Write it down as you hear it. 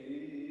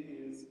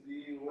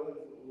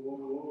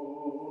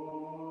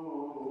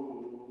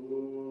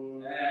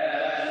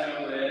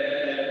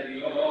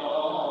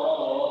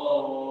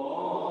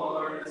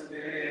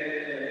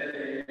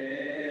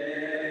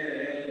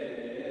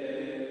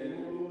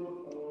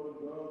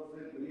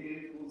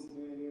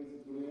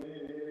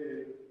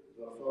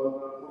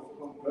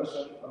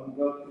compassion and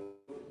God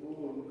of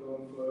all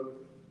comfort,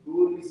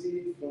 who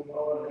received from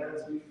our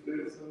hands we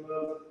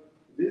personal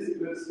this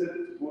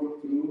perceptible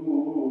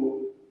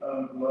true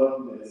and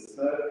bloodless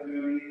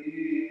sacrifice.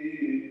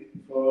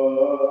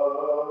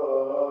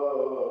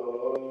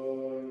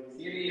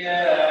 Kyrie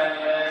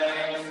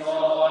eleison,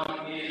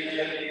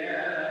 Kyrie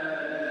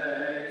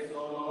eleison,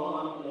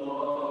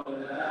 Lord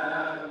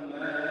have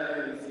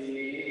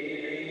mercy.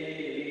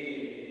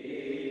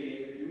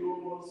 You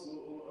also,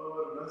 O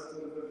our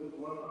Master, the good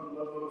one and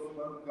lover of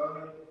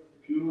mankind,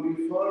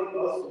 purify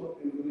us from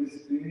every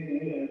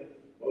stain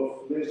of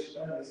flesh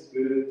and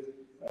spirit,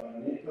 and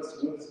make us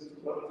worthy to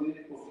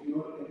partake of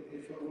your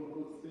ineffable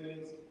good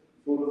things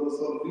for the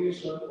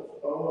salvation of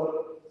our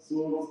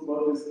souls,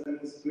 bodies, and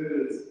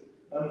spirits,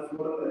 and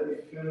for a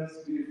defense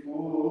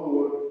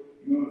before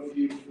your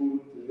fearful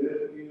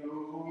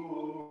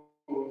tribunal.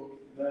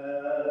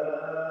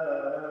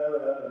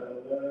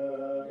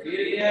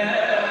 Kyrie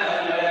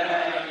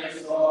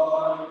eleison,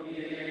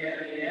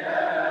 Kyrie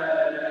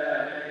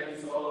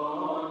eleison,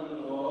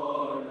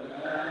 Lord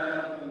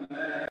have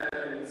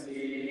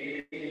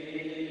mercy. May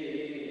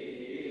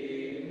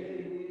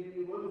we be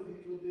worthy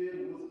today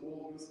with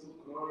boldness to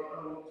cry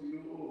out to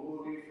you, O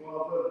Holy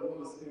Father, who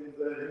is in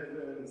the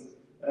heavens,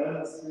 and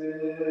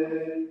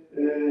say,